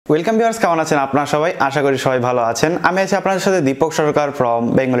Welcome viewers, কেমন আছেন আপনারা সবাই? আশা করি সবাই ভালো আছেন। আমি আছি আপনাদের সাথে দীপক সরকার ফ্রম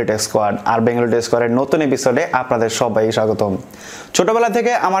বেঙ্গলি টেকস্কোয়াড। আর বেঙ্গলি টেকস্কোয়াডের নতুন এপিসোডে আপনাদের সবাই স্বাগতম। ছোটবেলা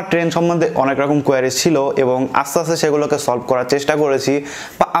থেকে আমার ট্রেন সম্বন্ধে অনেক রকম কোয়ারিজ ছিল এবং আস্তে আস্তে সেগুলোকে সলভ করার চেষ্টা করেছি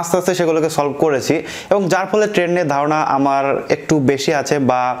বা আস্তে আস্তে সেগুলোকে সলভ করেছি, এবং যার ফলে ট্রেনের ধারণা আমার একটু বেশি আছে,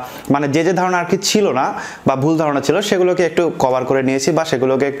 বা মানে যে ধারণা আর কি ছিল না বা ভুল ধারণা ছিল সেগুলোকে একটু কভার করে নিয়েছি বা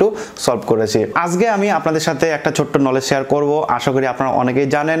সেগুলোকে একটু সলভ করেছি। আজকে আমি আপনাদের সাথে একটা ছোট্ট নলেজ শেয়ার করব। আশা করি আপনারা অনেকেই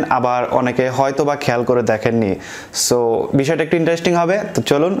জানেন, আবার অনেকে হয়তো বা খেয়াল করে দেখেননি। সো বিষয়টা একটু ইন্টারেস্টিং হবে, তো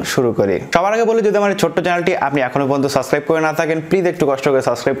চলুন শুরু করি। সবার আগে বলি, যদি আমার ছোট্ট চ্যানেলটি আপনি এখনো পর্যন্ত সাবস্ক্রাইব করে না থাকেন, প্লিজ একটু কষ্ট করে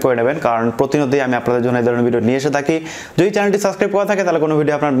সাবস্ক্রাইব করে নেবেন, কারণ প্রতিনিয়তই আমি আপনাদের জন্য এই ধরনের ভিডিও নিয়ে এসে থাকি। যদি চ্যানেলটি সাবস্ক্রাইব করা থাকে তাহলে কোনো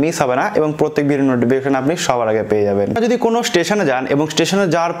ভিডিও আপনার মিস হবে না এবং প্রত্যেক ভিডিওর নোটিফিকেশন আপনি সবার আগে পেয়ে যাবেন। যদি কোনো স্টেশনে যান এবং স্টেশনে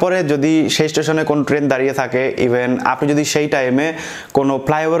যাওয়ার পরে যদি সেই স্টেশনে কোনো ট্রেন দাঁড়িয়ে থাকে, ইভেন আপনি যদি সেই টাইমে কোনো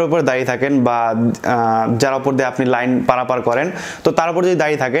ফ্লাইওভারের উপর দাঁড়িয়ে থাকেন বা যার উপর দিয়ে আপনি লাইন পারাপার করেন, তো তার উপর যদি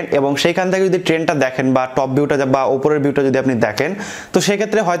দাঁড়িয়ে থাকেন এবং সেইখান থেকে যদি ট্রেনটা দেখেন বা টপ ভিউটা বা উপরের ভিউটা যদি আপনি দেখেন, তো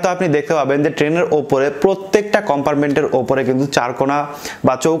সেক্ষেত্রে হয়তো আপনি দেখতে পাবেন যে ট্রেনের ওপরে প্রত্যেকটা কম্পার্টমেন্টের ওপরে কিন্তু চারকোনা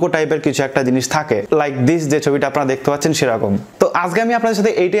বা চৌকো টাইপের কিছু একটা জিনিস থাকে, লাইক দিস যে ছবিটা আপনারা দেখতে পাচ্ছেন সেরকম। তো আজকে আমি আপনাদের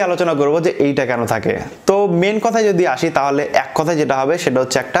সাথে এইটাই আলোচনা করবো যে এইটা কেন থাকে। তো মেন কথায় যদি আসি, তাহলে এক কথায় যেটা হবে সেটা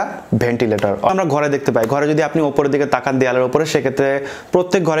হচ্ছে একটা ভেন্টিলেটর। আমরা ঘরে দেখতে পাই, ঘরে যদি আপনি ওপরের দিকে তাকান দেয়ালের উপরে, সেক্ষেত্রে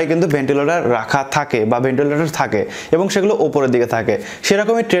প্রত্যেক ঘরে কিন্তু ভেন্টিলেটর রাখা থাকে বা ভেন্টিলেটর থাকে এবং সেগুলো ওপরের দিকে থাকে।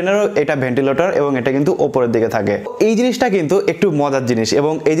 সেরকমই ট্রেনেরও এটা ভেন্টিলেটর এবং এটা কিন্তু ওপরের দিকে থাকে। এই জিনিসটা কিন্তু একটু মজার জিনিস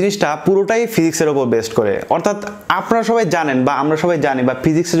এবং এই জিনিসটা পুরোটাই ফিজিক্সের উপর বেস্ট করে। অর্থাৎ আপনারা সবাই জানেন বা আমরা সবাই জানি, বা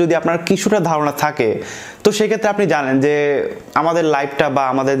ফিজিক্সে যদি আপনার কিছুটা ধারণা থাকে, তো সেক্ষেত্রে আপনি জানেন যে আমাদের লাইফটা বা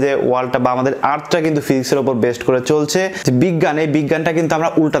আমাদের যে ওয়ার্ল্ডটা বা আমাদের আর্থটা কিন্তু ফিজিক্সের উপর বেস্ট করে চলছে। যে বিজ্ঞান, এই বিজ্ঞানটা কিন্তু আমরা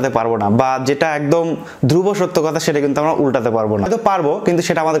উল্টাতে পারবো না, বা যেটা একদম ধ্রুব সত্য কথা সেটা কিন্তু আমরা উল্টাতে পারবো না। হয়তো পারবো, কিন্তু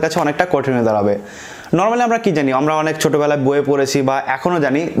সেটা আমাদের কাছে অনেকটা কঠিন হয়ে দাঁড়াবে। নর্মালি আমরা কি জানি, আমরা অনেক ছোটবেলায় বইয়ে পড়েছি বা এখনো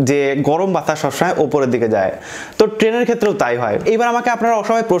জানি যে গরম বাতাস সবসময় ওপরের দিকে যায়। তো ট্রেনের ক্ষেত্রেও তাই হয়। এইবার আমাকে আপনারা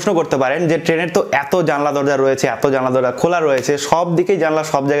সবাই প্রশ্ন করতে পারেন যে ট্রেনের তো এত জানলা দরজা রয়েছে, এত জানলা দরজা খোলা রয়েছে, সব দিকেই জানলা,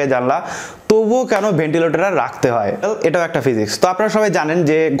 সব জায়গায় জানলা, তবুও কেন ভেন্টিলেটরটা রাখতে হয়? এটাও একটা ফিজিক্স। তো আপনারা সবাই জানেন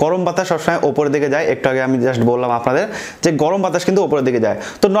যে গরম বাতাস সবসময় ওপরের দিকে যায়। একটু আগে আমি জাস্ট বললাম আপনাদের যে গরম বাতাস কিন্তু ওপরের দিকে যায়।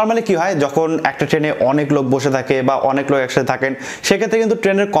 তো নর্মালি কি হয়, যখন একটা ট্রেনে অনেক লোক বসে থাকে বা অনেক লোক একসাথে থাকেন, সেক্ষেত্রে কিন্তু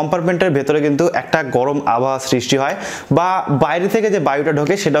ট্রেনের কম্পার্টমেন্টের ভেতরে কিন্তু একটা গরম আবহাওয়া সৃষ্টি হয়, বা বাইরে থেকে যে বায়ুটা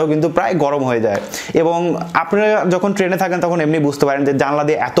ঢোকে সেটাও কিন্তু প্রায় গরম হয়ে যায়। এবং আপনারা যখন ট্রেনে থাকেন তখন এমনি বুঝতে পারেন যে জানলা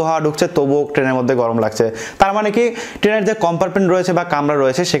দিয়ে এত হাওয়া ঢুকছে তবুও ট্রেনের মধ্যে গরম লাগছে। তার মানে কি, ট্রেনের যে কম্পার্টমেন্ট রয়েছে বা কামরা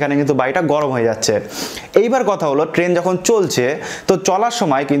রয়েছে সেখানে কিন্তু বায়ুটা গরম হয়ে যাচ্ছে। এইবার কথা হলো, ট্রেন যখন চলছে, তো চলার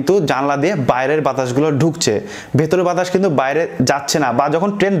সময় কিন্তু জানলা দিয়ে বাইরের বাতাসগুলো ঢুকছে, ভেতরের বাতাস কিন্তু বাইরে যাচ্ছে না। বা যখন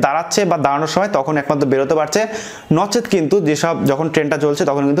ট্রেন দাঁড়াচ্ছে বা দাঁড়ানোর সময় তখন একমাত্র বেরোতে পারছে, নচেত কিন্তু যেসব যখন ট্রেনটা চলছে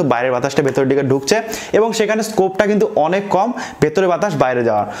তখন কিন্তু বাইরের বাতাসটা ভেতরের দিকে ঢুকছে এবং সেখানে স্কোপটা কিন্তু অনেক কম ভেতরে বাতাস বাইরে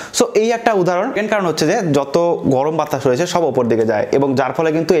যাওয়ার। সো এই একটা উদাহরণ। এর কারণ হচ্ছে যে যত গরম বাতাস রয়েছে সব ওপর দিকে যায় এবং যার ফলে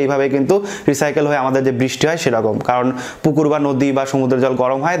কিন্তু এইভাবে কিন্তু রিসাইকেল হয়ে আমাদের যে বৃষ্টি হয় সেরকম। কারণ পুকুর বা নদী বা সমুদ্রের জল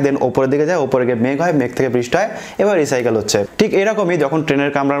গরম হয়, দেন ওপরের দিকে যায়, ওপরে গিয়ে মেঘ হয়, মেঘ থেকে বৃষ্টি হয়, এবার রিসাইকেল হচ্ছে। ঠিক এরকমই যখন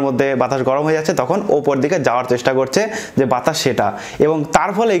ট্রেনের কামরার মধ্যে বাতাস গরম হয়ে যাচ্ছে তখন ওপর দিকে যাওয়ার চেষ্টা করছে যে বাতাস সেটা, এবং তার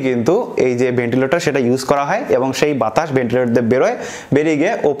ফলেই কিন্তু এই যে ভেন্টিলেটর সেটা ইউজ করা হয় এবং সেই বাতাস ভেন্টিলেটর দিয়ে বেরোয়, বেরিয়ে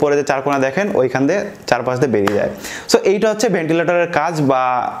গিয়ে ওপরে যে চারকোনা দেখেন ওইখান দিয়ে চারপাশ দিয়ে বেরিয়ে যায়। সো এইটা হচ্ছে ভেন্টিলেটরের কাজ, বা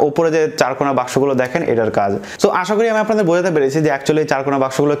ওপরে যে চারকোনা বাক্সগুলো দেখেন এটার কাজ। সো আশা করি আমি আপনাদের বোঝাতে পেরেছি যে অ্যাকচুয়ালি চারকোনা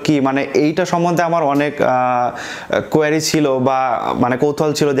বাক্সগুলো কি। মানে এইটা সম্বন্ধে আমার অনেক কোয়ারি ছিল বা মানে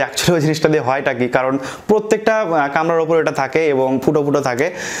কৌতূহল ছিল যে অ্যাকচুয়ালি ওই জিনিসটা দিয়ে হয়টা কি, কারণ প্রত্যেকটা কামরার উপর এটা থাকে এবং ফুটো ফুটো থাকে।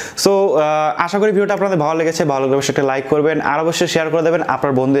 সো আশা করি ভিডিওটা আপনাদের ভালো লেগেছে। ভালো লাগলে অবশ্যই একটা লাইক করবেন আর অবশ্যই শেয়ার করে দেবেন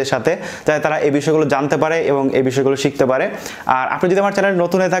আপনার বন্ধুদের সাথে, যাতে তারা এই বিষয়গুলো জানতে পারে এবং এই বিষয়গুলো শিখতে পারে। আর আপনি যদি আমার চ্যানেলে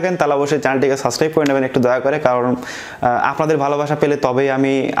নতুন হয়ে থাকেন তাহলে অবশ্যই চ্যানেলটিকে সাবস্ক্রাইব করে নেবেন একটু দয়া করে, কারণ আপনাদের ভালোবাসা পেলে তবেই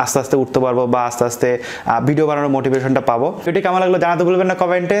আমি আস্তে আস্তে উঠতে পারবো বা আস্তে আস্তে ভিডিও বানানোর মোটিভেশনটা পাবো। ভিডিওটি কেমন লাগলো জানাতে ভুলবেন না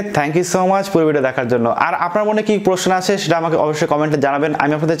কমেন্টে। থ্যাংক ইউ সো মাচ পুরো ভিডিও দেখার জন্য। আর আপনার মনে কি প্রশ্ন আছে সেটা আমাকে অবশ্যই কমেন্টে জানাবেন,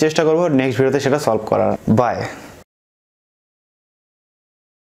 আমি আপনাদের চেষ্টা করবো নেক্সট ভিডিওতে সেটা সলভ করার। বাই।